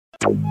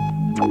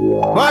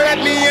But let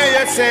me hear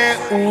you say,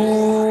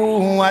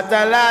 ooh, what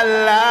a la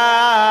la,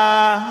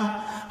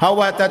 how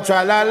what a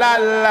tra la la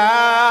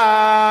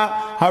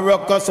la, a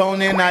ruckus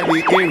sound in the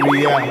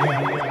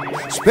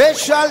area.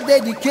 Special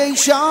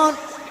dedication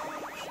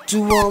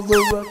to all the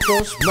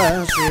ruckus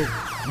masses.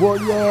 Whoa,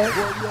 yeah.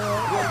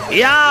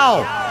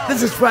 Yo,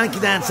 this is Frankie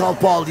Dancehall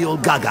Paul, the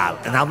old gaga,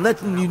 and I'm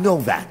letting you know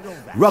that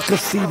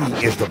Ruckus CD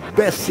is the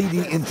best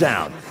CD in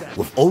town,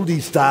 with oldie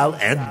style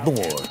and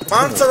more.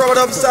 Answer rubber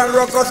dub stand,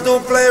 Ruckus do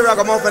play,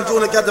 ragamuffin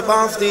tune the cat the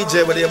bounce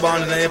DJ with the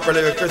band in April,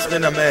 Christmas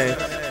in May.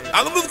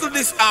 I'm going to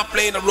this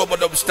playing the rubber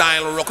dub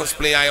style, Ruckus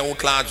play, I own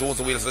Clark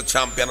Jones Wills, the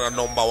champion and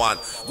the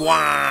 #1. Go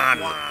on.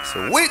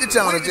 So wait the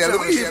town of Jelly,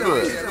 we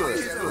good.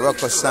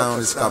 Ruckus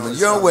sound is coming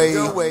your way.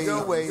 All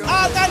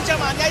ganja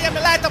man, yeah, me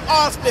light up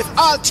all spliff,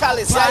 all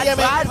chalice, yeah,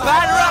 me.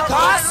 Bad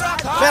Ruckus.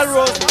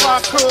 Melrose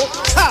Park crew.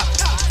 Ha.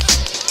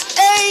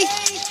 Hey,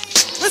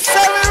 we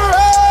say we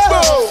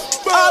roll.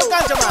 All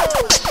ganja man,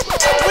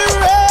 we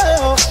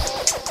roll.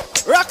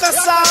 Ruckus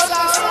sound.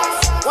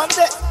 One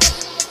day.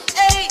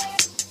 Hey.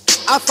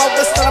 I found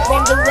the stand up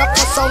on the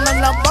Ruckus sound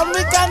and I'm on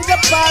we ganja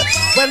part.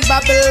 When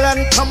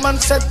Babylon come and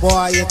said,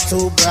 boy, you're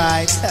too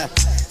bright.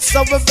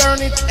 So we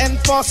burn it and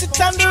force it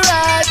on the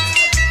right.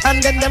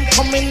 And then them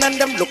come in and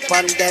them look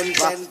on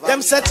Denver.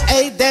 Them said,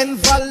 hey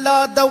Denver,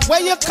 Lord, the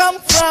way you come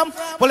from.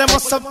 Well, I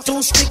must have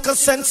 2 stickers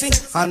Sensi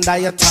under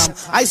your thumb.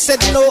 I said,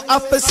 no,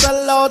 officer,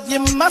 Lord, you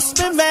must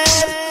be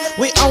mad.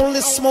 We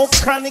only smoke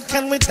chronic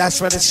and we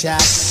dash with the shot.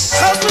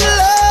 Cause we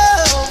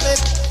love it.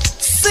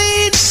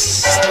 See it.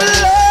 We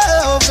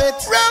love it.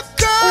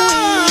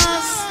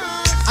 Ruckus.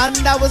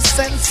 And I was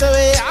Sensi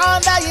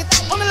under it.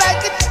 Only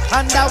like it.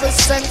 And I was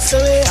Sensi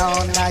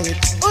under it.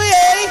 Oh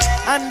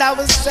yeah. And I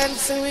was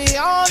Sensi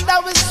on. I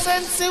was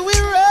Sensi we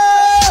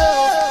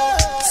roll.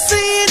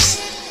 See it.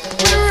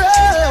 We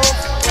roll.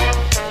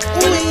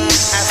 We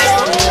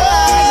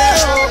roll.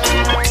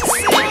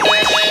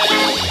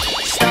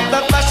 Stop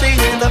the fussing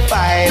in the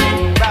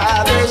fighting,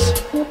 brothers.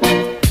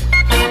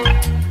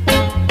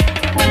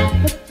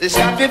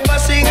 Stop the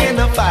fussing in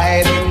the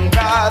fighting,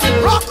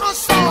 brothers. Ruckus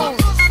sound.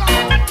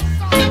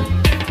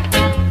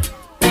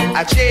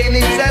 A chain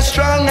is as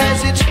strong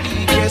as its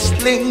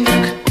weakest link.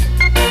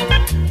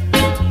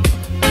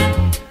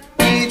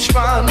 Each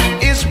one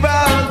is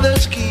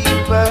brother's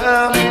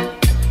keeper.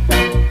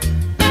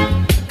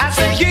 As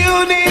a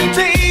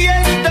unity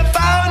is the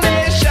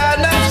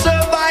foundation of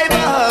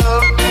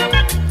survival.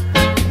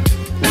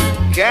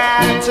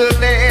 Got to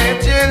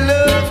let your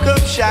love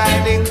come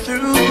shining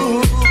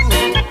through.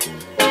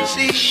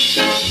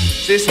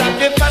 See, stop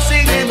the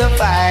fussing and the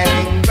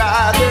fighting,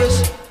 brothers.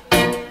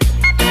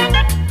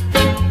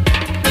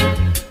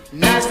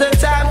 Now's the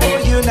time for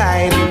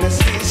uniting the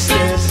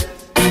sisters.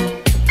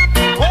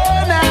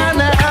 Oh,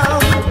 now,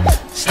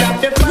 stop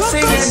the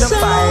fussing and the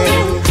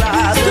fighting,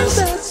 brothers.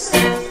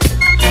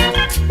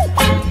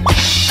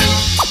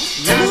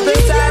 Now's the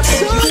time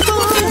for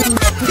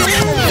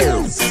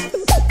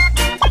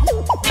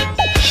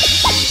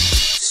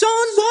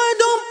Son, boy,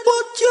 don't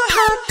put your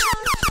hat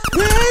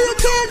where you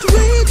can't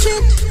reach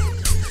it.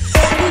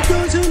 It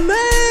doesn't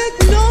make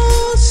no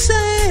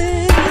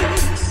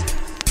sense.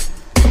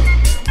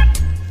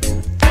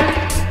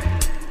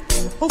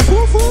 A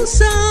full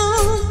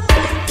sound,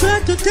 try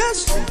to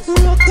test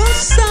Ruckus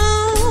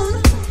sound.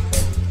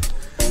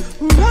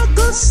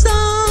 Ruckus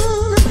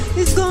sound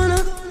is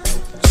gonna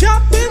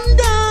chop him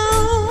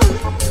down.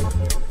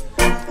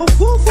 A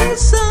full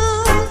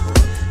sound,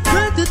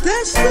 try to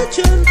test the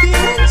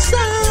champion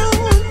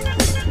sound.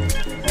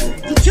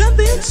 The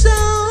champion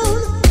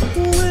sound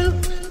will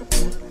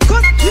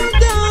cut you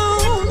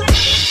down.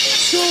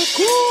 So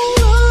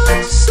cool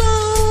on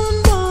sound,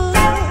 boy.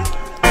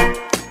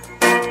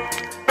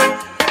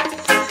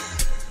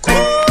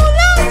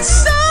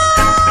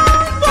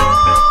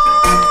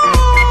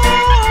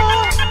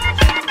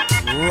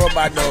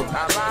 Rubber dub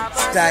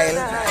style.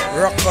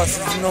 Ruckus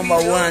is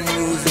 #1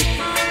 music.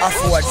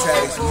 Afford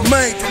size.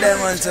 Mighty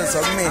diamonds and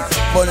some me.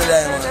 Bunny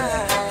diamond.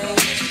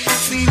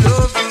 We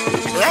love you.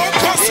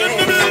 Ruckus in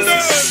the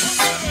building.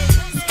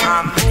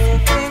 I'm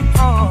moving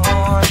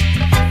on.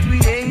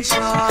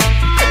 Creation.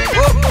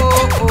 Oh, oh,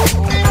 oh,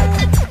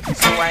 oh.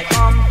 So I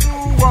come to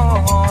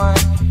warn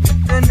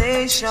the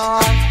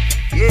nation.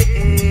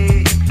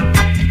 Yeah.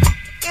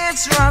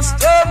 It's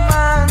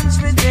Rastaman's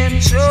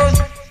redemption.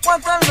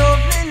 What a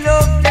lovely,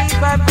 lovely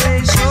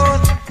vibration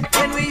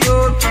when we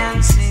all can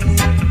sing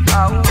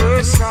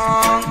our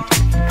song.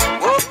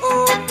 Oh,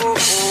 oh, oh,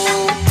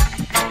 oh.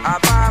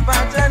 Ababa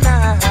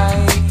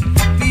tonight,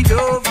 we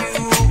love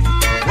you.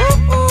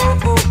 Oh,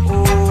 oh, oh,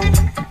 oh.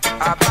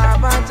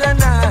 Ababa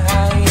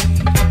tonight,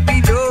 we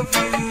love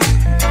you.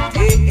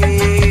 Yeah,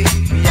 yeah.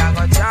 We are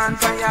gonna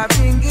chant and you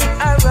bring it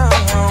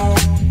around.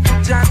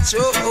 Chant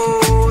so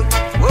old.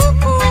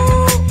 Oh,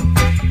 oh.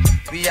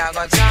 We are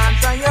gonna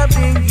chant and you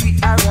bring it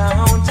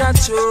around the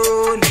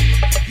tune,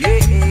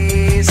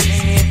 yeah,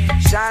 sing it,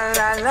 sha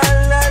la la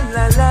la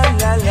la la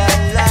la la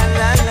la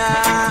la la.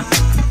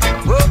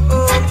 Oh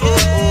oh oh oh,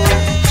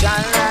 sha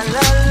la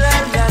la la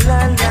la la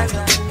la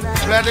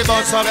la. at the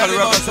boss of the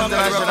Ruckus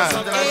International.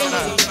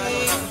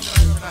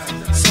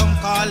 Some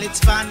call it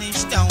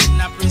Spanish Town,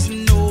 a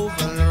prison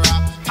oval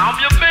rap. Have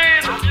you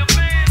been?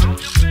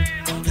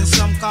 And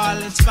some call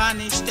it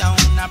Spanish Town,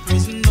 a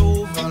prison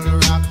oval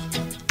rap.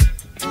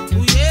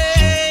 Ooh,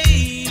 yeah.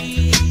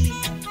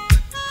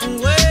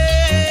 Ooh,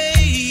 yeah.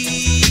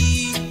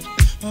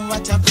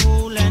 What a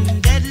cool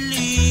and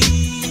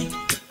deadly.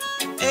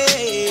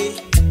 Hey.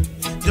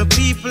 The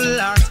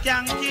people are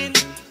skanking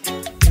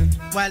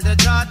while the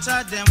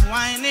daughter them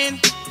whining.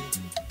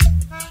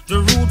 The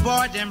rude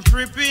boy them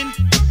tripping.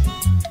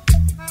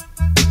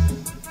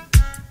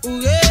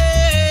 Ooh, yeah.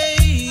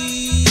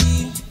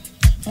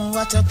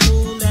 What a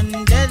cool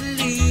and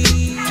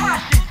deadly. Yeah.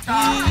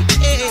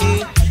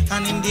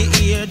 And in the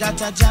ear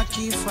that a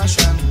jockey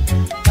fashion.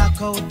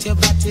 Talk out your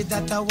body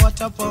that a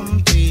water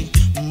pumpy.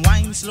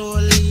 Wine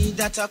slowly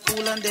that a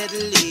cool and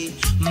deadly.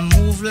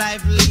 Move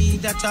lively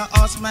that a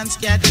horseman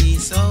scary.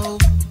 So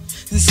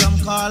some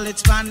call it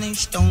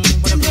Spanish Town,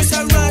 but Miss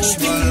a rush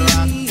me,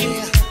 yeah.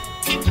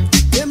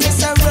 You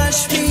miss a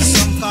rush me.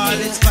 Some call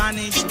it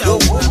Spanish Town.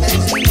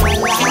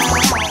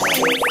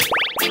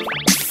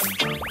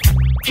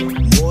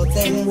 More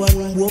than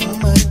one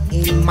woman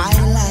in my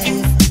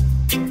life.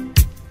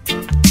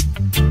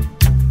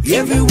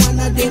 Every one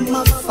of them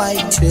a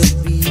fight to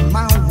be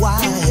my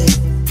wife.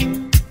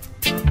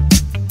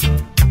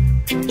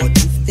 But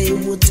if they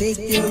would take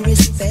their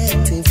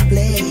respective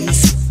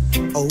place,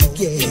 oh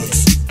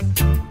yes,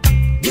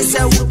 this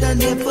I would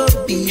never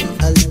be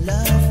a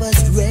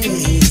lover's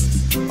race.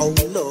 Oh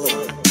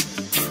Lord,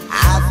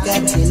 I've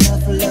got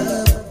enough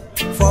love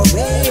for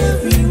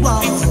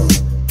everyone.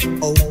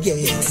 Oh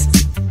yes,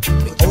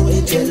 the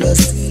only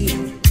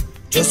jealousy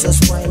just to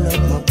spoil up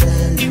my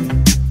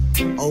plan.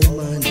 Oh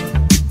man,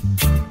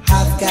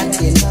 I've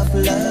got enough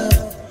love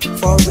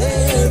for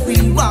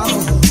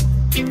everyone.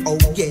 Oh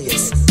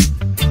yes,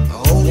 the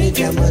only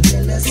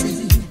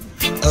jealousy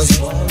just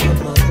spoil up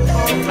my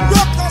plan.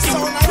 Rock us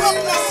on, rock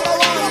us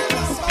on.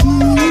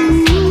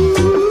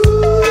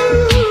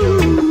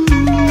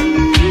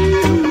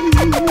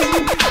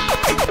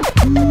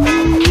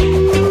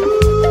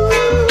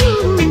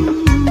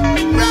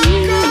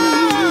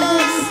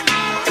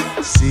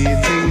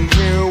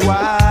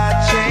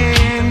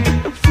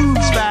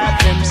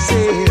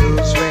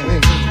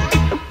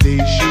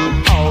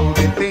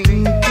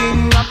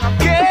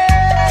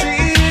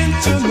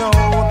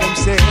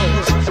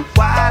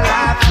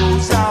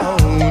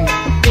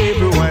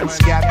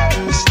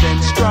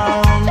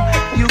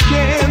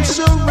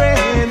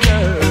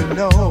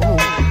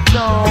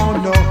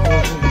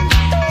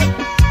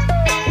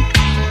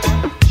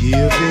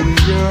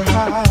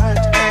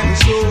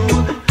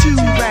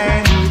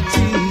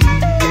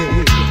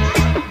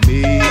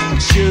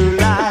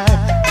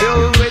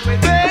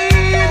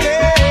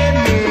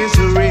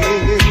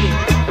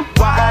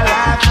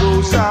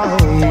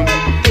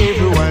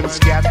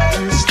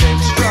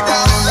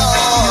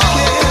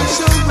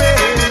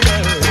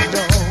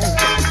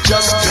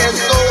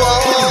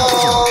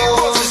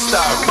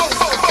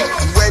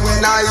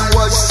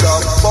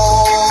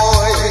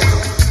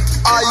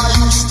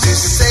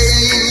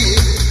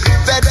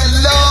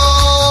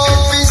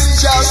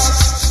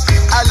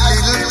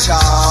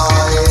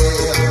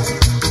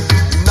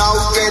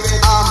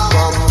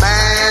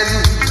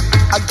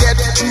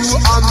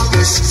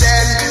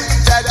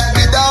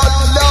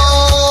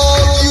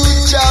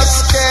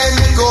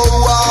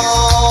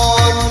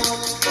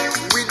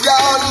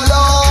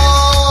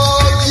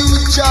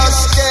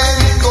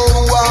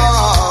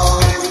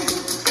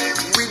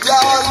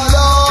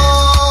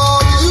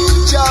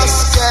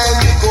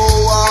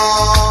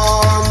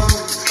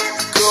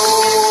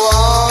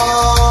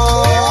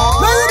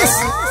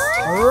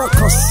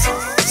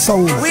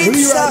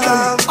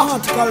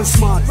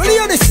 Smart. Will you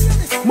hear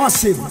this?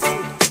 Massive.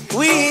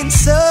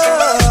 Winsome.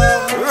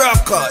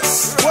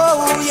 Ruckus.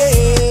 Whoa,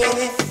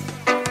 yeah.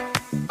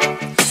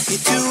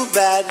 You're too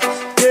bad,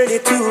 girl,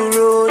 you're too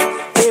rude.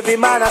 Every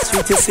man that's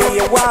sweet, you say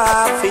you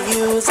want for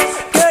use.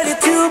 Girl,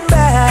 you're too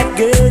bad,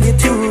 girl, you're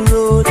too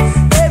rude.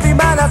 Every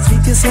man that's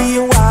sweet, you say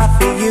you want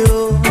for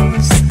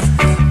use.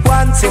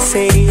 Once you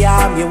say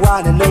I'm your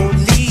one and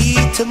only.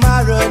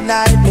 Tomorrow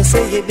night, me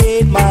say you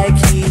did my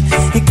key.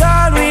 You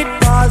gone with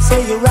Paul,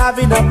 say you're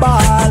having a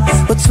ball.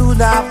 But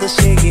soon after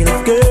shaking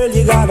it, girl,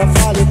 you gonna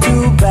fall. You're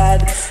too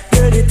bad,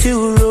 girl, you're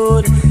too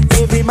rude.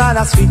 Every man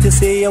that's sweet to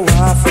say you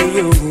want for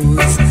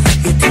use.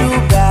 You're too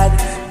bad,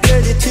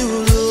 girl, you're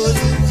too rude.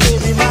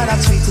 Every man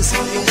that's sweet to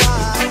say you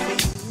want for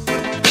use.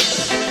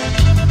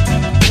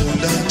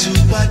 Hold on to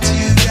what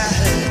you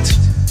got.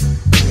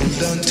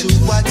 Hold on to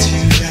what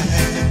you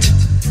got.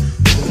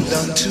 Hold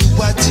on to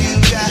what you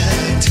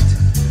got.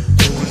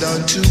 Hold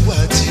on to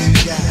what you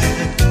got.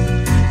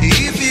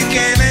 If you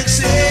can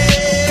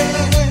accept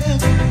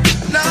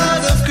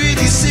lot of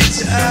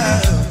criticism,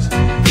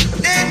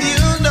 then you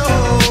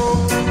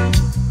know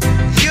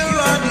you're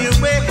on your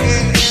way.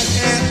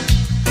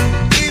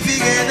 If you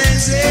can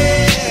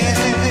accept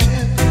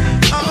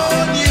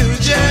on your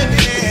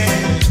journey,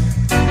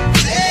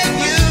 then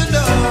you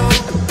know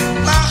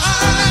my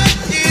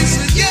heart is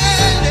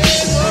again.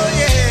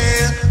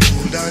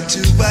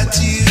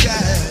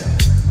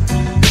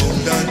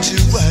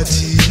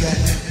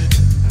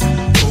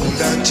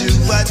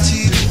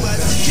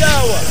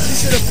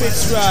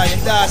 Fitzroy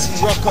and dancing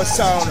Ruckus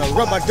sound, a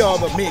rubber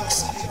double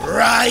mix.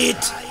 Right.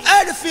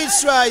 And the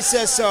Fitzroy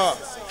says so.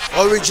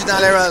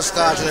 Original Errol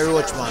Scott to the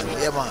Roach man.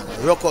 Yeah man.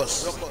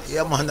 Ruckus.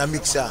 Yeah man, the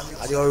mixer.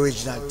 The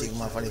original thing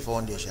man for the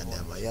foundation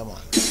there, man. Yeah man.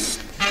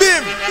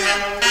 Bim!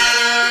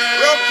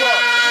 Ruckus.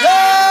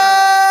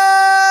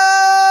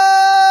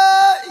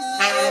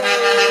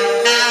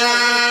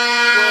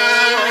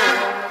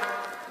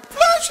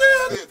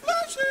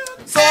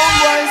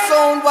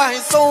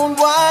 Sound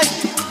why?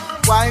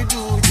 Why do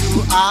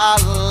you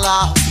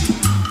Allah?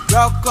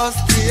 Ruckus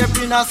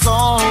tape in a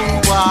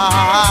sound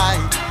why?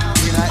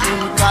 In a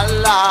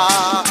Incala.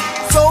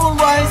 Sound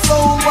why?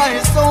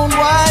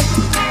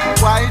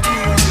 Why do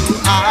you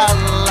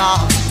Allah?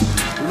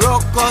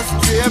 Ruckus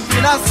tape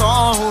in a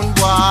sound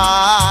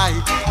why?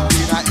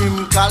 In a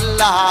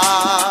Incala.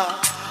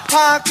 I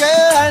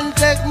can't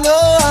take no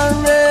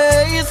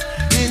race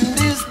in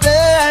this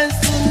day and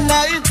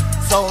tonight.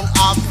 Sound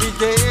happy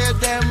dead,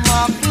 them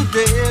happy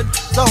dead.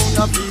 Sound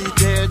happy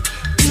dead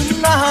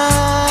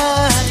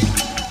tonight.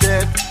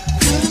 Dead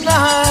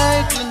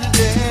tonight in the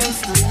dance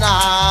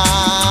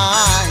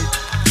tonight.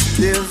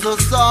 There's a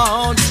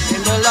sound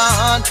in the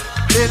land,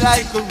 play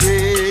like a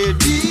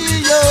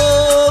radio,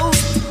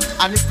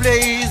 and it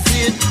plays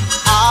it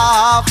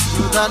up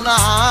through the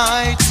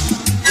night.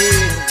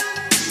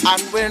 Yeah.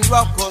 And when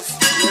Ruckus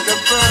hear the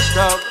first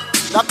dub,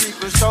 the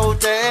people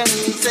shout and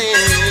say,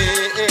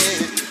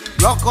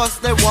 Ruckus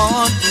they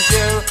want to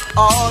hear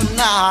all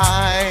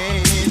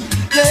night.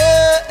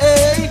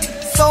 Hey,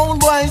 sound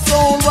boy,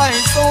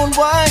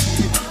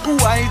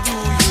 why do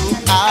you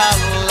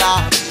Allah?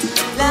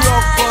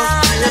 Ruckus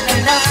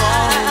in a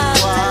sound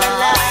boy.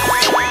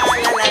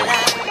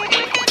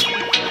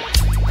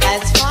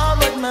 As far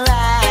as my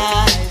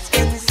eyes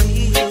can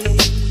see,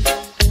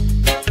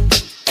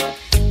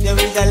 there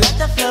is a lot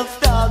of love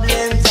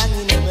problems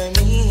hanging over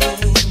me.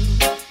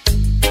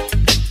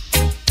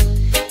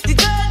 The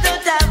girl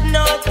don't have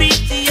no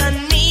pity on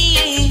me,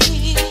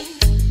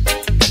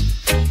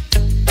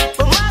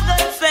 but my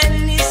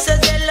girlfriend is so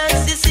jealous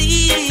to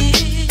see.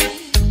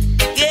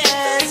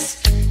 Yes,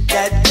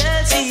 that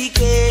girl she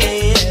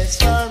cares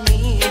for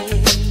me.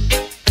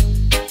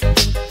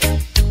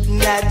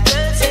 That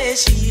girl says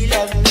she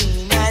loves me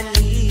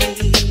madly.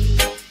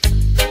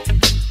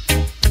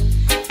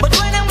 But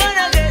when I'm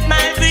gonna get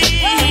my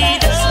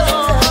freedom,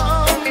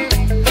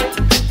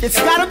 It's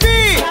gotta be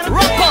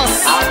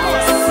Ruckus.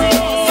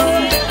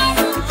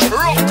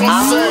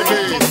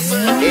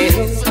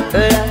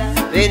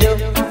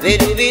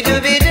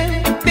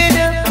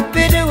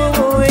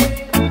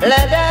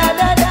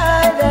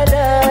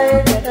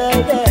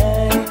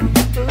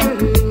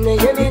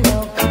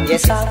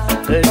 Yes,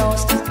 I've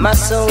lost my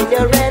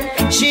Sonia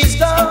and she's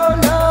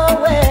gone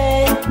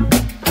away.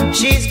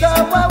 She's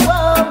gone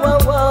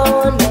away.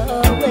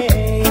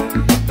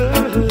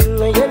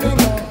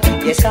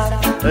 Yes,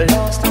 I've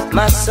lost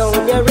my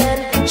Sonia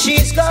and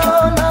she's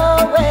gone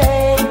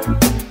away.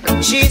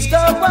 She's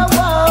gone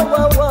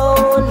away.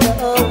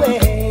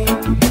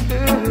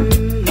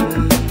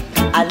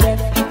 I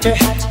left her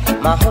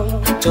at my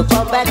home to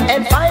come back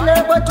and find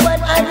her, but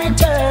when I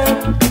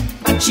returned,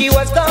 she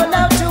was gone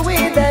out to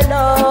with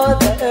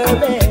another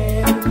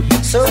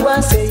man. So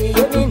I say,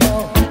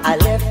 I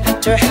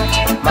left her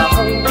at my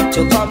home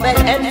to come back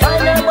and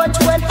find her, but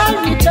when I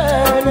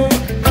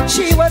returned,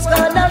 she was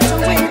gone out to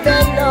with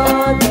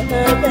another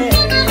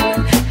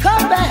man.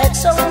 Come back,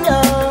 Sonia.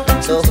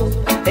 So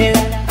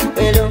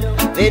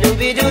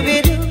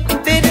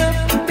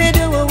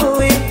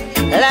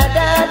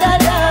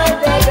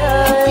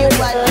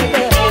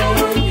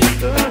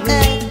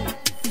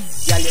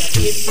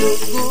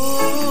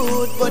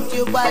but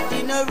your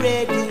body not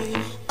ready.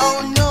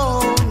 Oh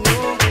no,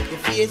 your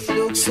face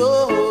looks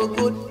so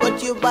good,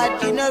 but your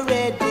body not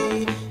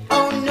ready.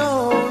 Oh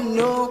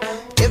no,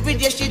 every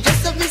day she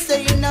just have me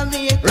saying I'm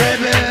me.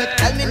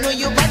 Tell me no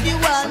your body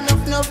want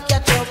enough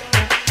catch up.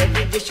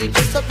 Every day she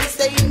just have me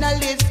saying a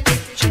lipstick.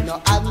 She no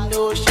have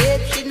no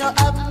shape, she no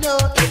have no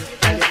hip.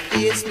 Your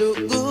face look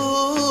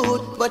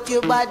good, but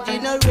your body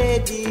not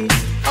ready.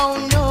 Oh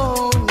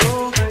no,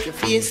 your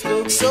face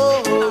looks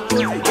so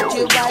good, but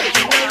your body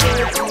not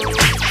ready.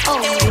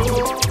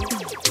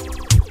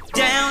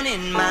 Down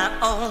in my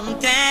own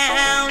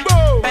town,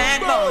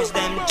 bad boys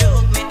them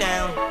took me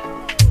down,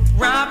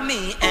 robbed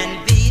me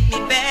and beat me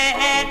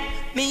bad.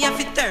 Me have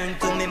to turn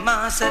to me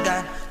master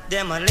that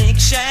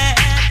demolition.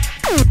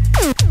 We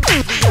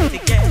have to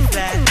get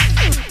flat,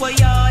 boy,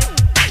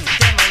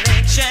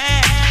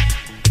 demolition.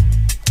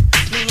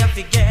 Me have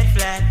to get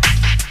flat,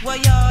 boy.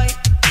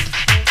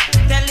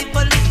 Tell the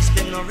police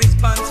them no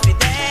response for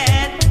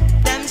that.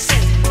 Them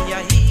say me a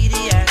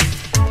idiot.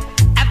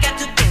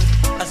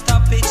 A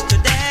stoppage to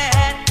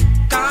that,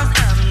 cause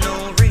I'm no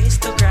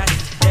aristocrat.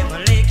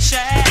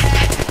 Demolition,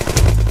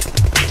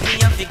 me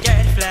have to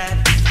get flat.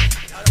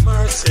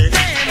 Mercy.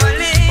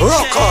 Demolition,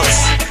 Ruckus.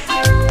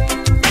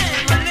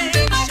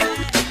 Demolition.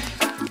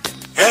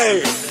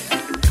 Hey,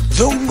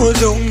 Zungu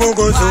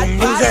go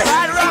Zungu then.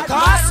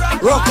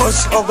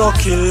 Ruckus go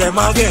kill them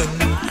again.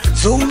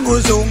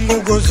 Zungu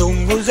go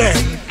Zungu then.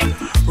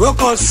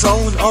 Ruckus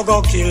sound, I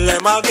go kill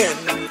them again.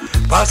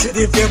 Pass it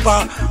the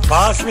paper,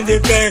 pass me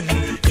the pen.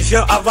 If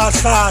you have a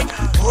start,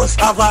 must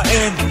have a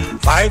end.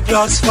 5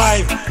 plus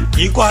 5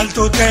 equal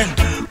to 10.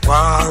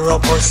 One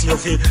Ruckus, you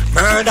feel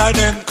murder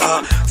them.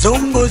 Cause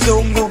Zungu,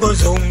 Zungu, go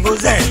Zungu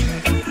zen.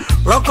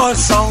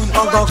 Ruckus sound,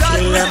 I go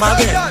kill them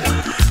again.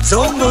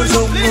 Zungu,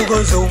 Zungu,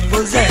 go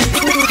Zungu zen.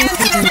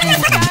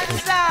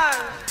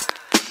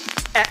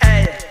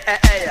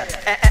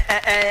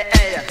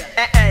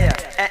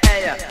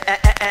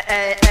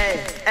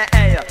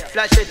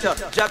 Flash it up,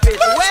 drop it.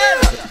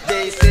 Well,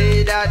 they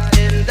say that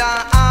in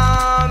the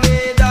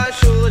army the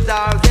shoes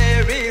are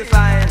very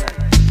fine.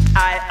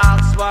 I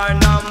asked for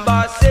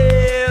number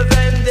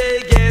 7,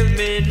 they gave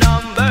me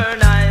number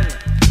 9.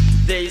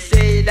 They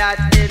say that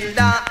in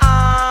the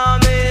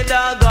army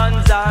the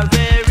guns are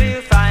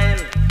very fine.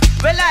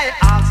 Well, I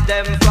asked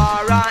them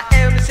for a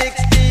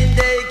M16,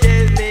 they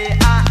gave me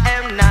a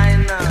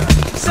M9.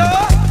 So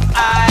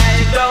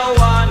I don't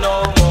want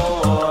no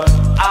more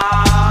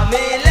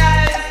army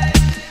life.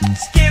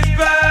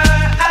 Skipper,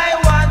 I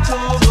want to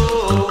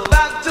go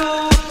back to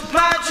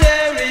my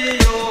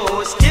Cheerio.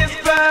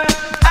 Skipper,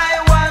 I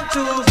want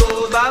to go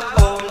back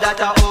home. That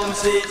a home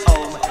sweet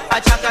home. A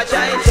chaka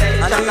chai chai,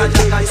 chaka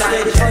chaka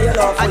chai chai,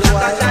 a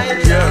chaka chai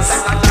chai,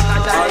 chaka chaka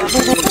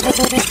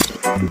chai.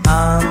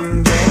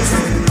 I'm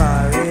getting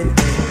married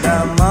in the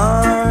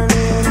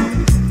morning.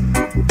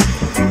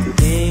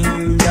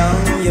 Ding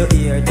dong, you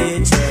hear the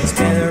church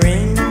bell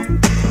ring.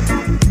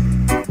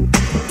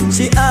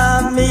 She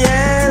have me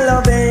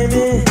yellow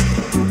baby,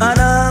 and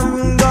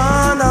I'm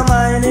gonna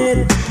mind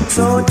it.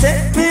 So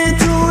take me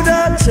to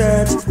the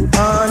church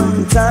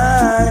on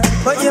time.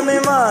 But you me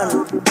man,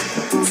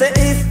 say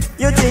if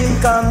you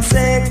think I'm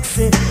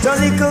sexy, your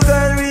little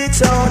girl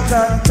reach out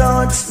and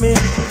touch me.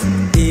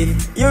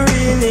 If you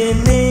really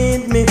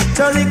need me,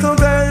 your little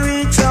girl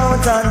reach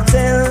out and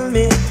tell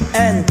me.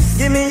 And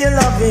give me your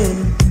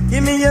loving,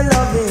 give me your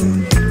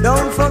loving.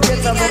 Don't forget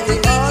about the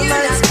all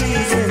night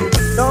squeezing.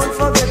 Don't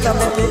forget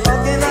about the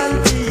hugging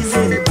and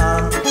teasing.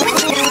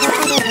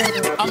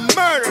 A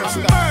murder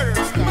star.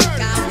 You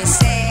got me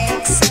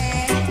sexy,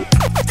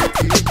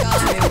 you got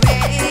me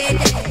ready,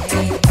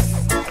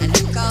 and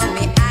you got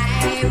me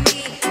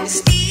Irie. You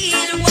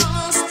still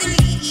wants to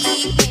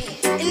leave me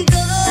and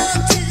go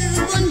to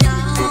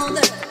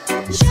another.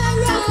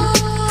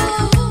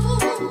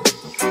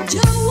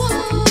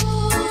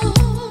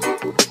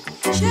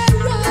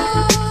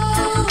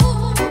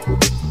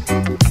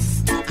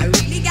 I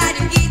really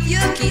gotta give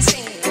you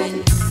kissing.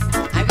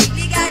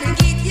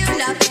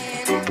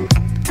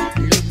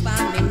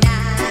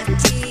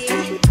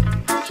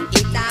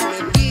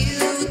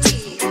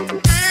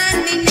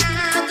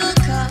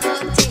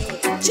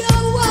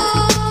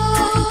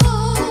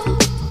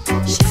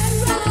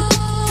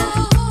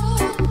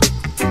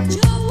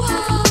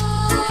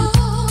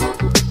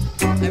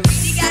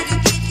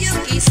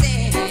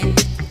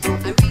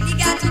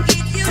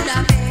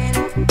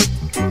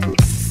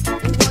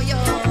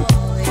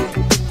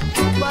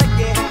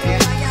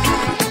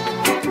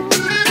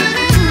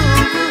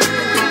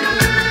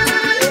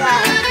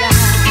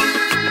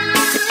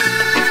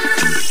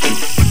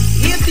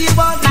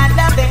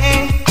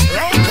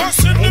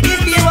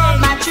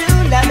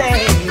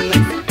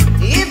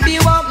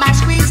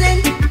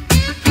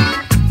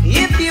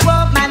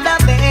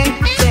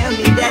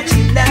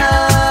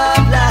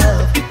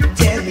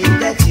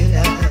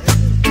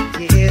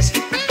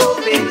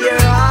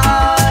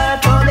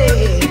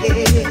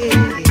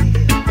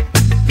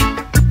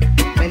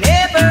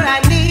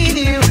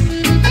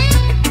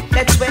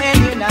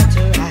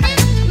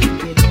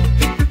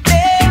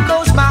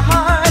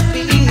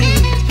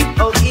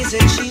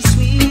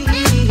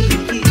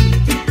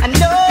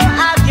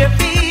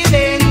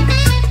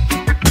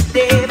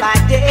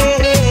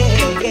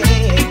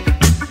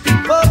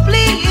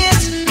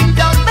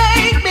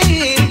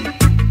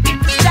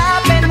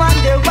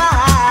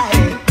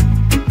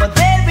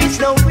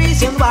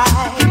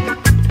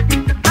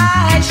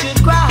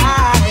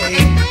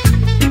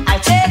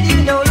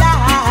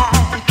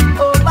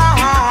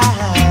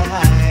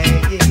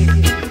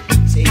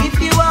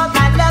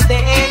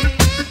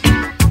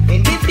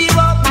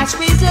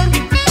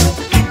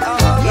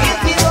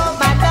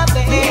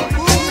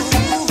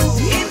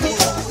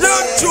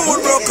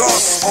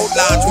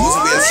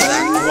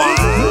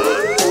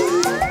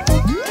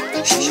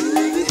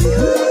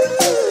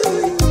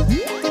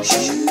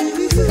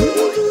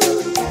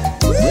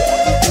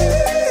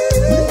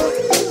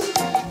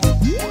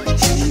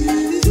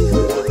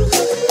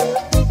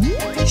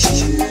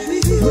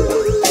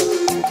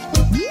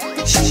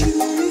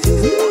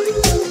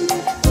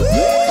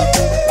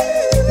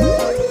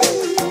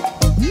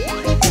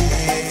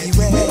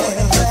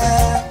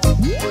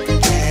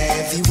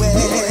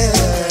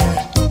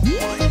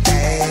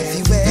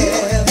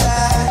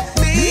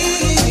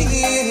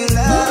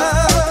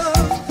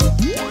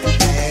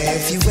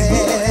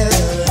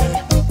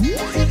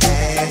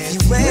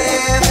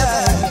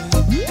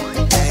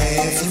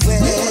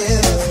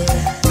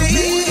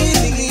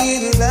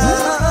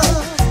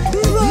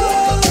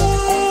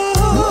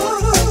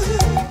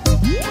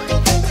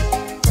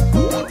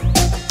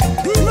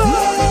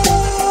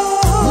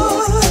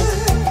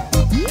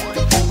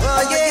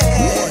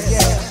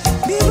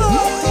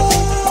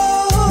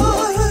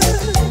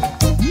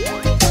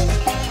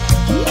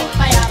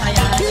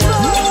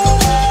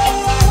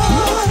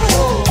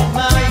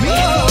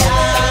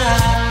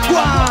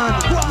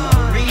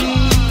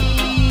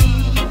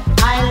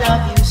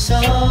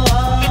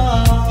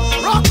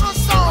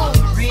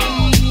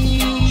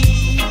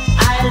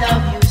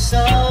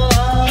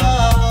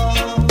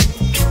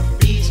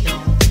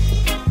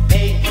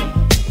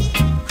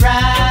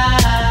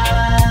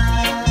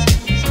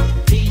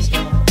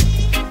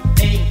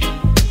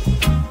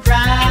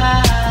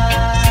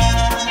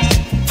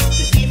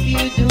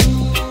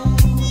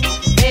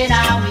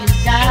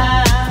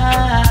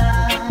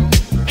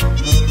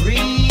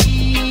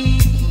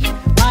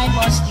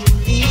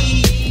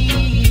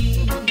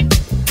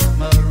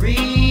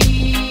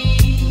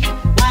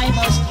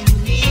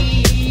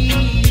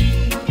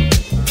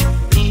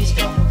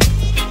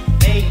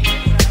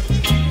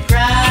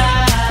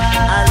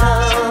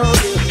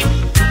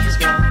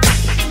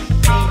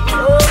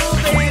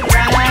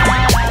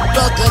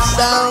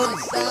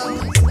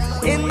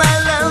 In my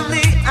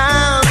lovely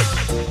arms,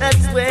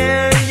 that's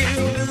where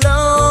you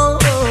belong.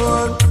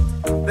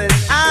 But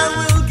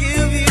I will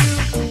give you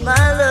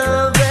my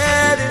love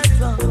that is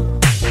strong.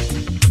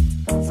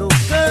 So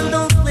girl,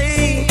 don't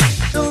play,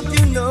 don't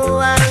you know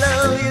I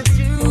love you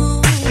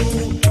too?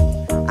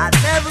 I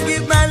never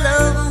give my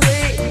love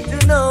away to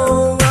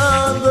no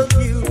one but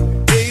you.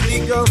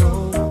 Baby, come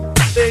home,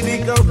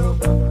 baby, come home,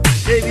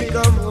 baby,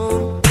 come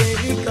home,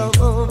 baby, come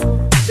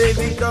home,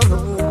 baby, come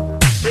home,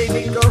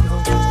 baby, come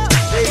home,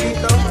 baby,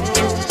 come home,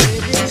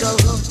 baby, come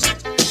home.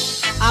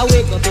 I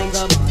wake up in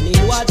the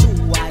morning, what do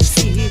I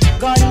see?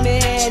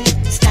 Gunmen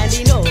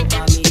standing over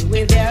me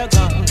with their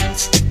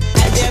guns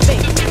and their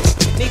babies.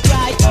 Me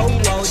cry,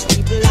 oh, oh,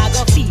 people are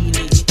go feel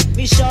it.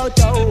 Me shout,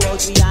 oh, oh,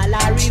 we all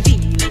are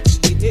reveal it.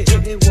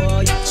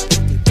 Boy,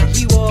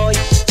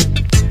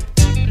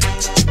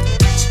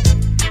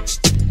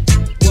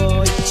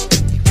 boy,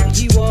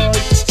 boy.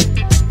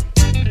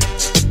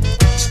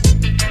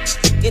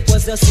 It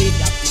was the seed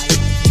of my life,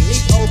 really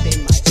open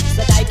my eyes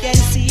that I can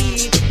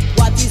see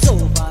what is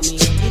over me.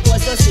 It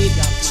was the seed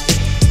of my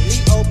life, really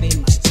open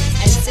my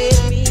eyes and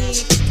save me,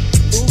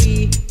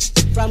 ooh,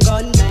 from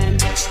gunmen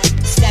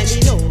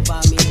standing over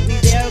me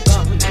with their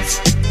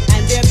guns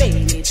and their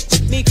bayonets.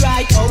 Me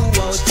cry, oh,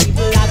 oh,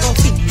 people are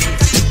gonna feel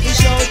it. Me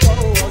shout,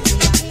 oh,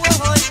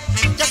 oh,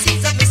 just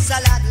ease up, Miss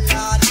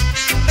Landlord.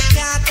 I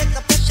can't take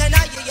the pressure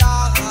out your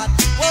yard.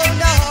 Oh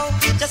no,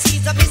 just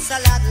ease up, Miss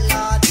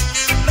Landlord.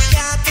 I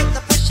can't take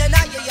the pressure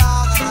out your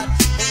yard.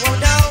 Oh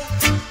no,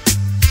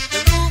 the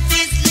roof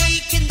is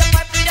leaking, the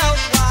pipe without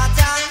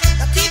water.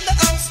 Not even the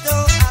house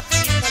don't have the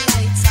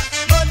lights.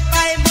 Month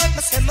by month,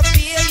 I send my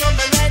pay on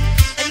my rent,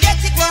 and yet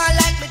you go on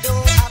like me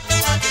don't have no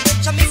water.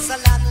 Just Miss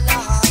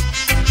Landlord.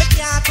 I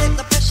can't take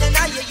the pressure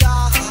out your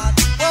yard.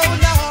 Oh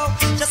no,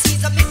 just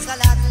ease up, Miss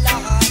Landlord.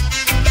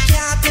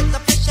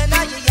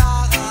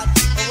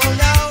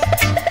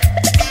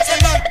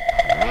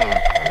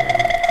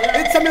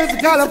 It's a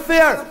musical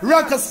affair.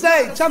 Ruckus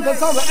say, champion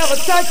sound that ever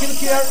taken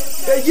care.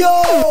 Hey,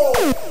 yo!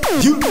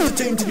 You need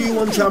to to the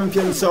one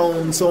champion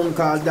song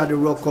called Daddy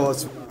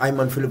Ruckus. I'm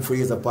on Philip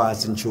Fraser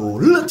passing through.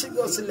 Let it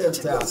go,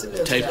 selector.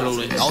 Type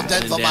rolling. Out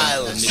 10 for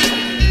miles.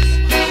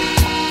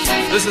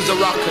 This is a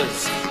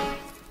Ruckus.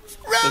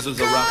 This is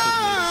a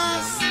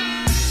Ruckus.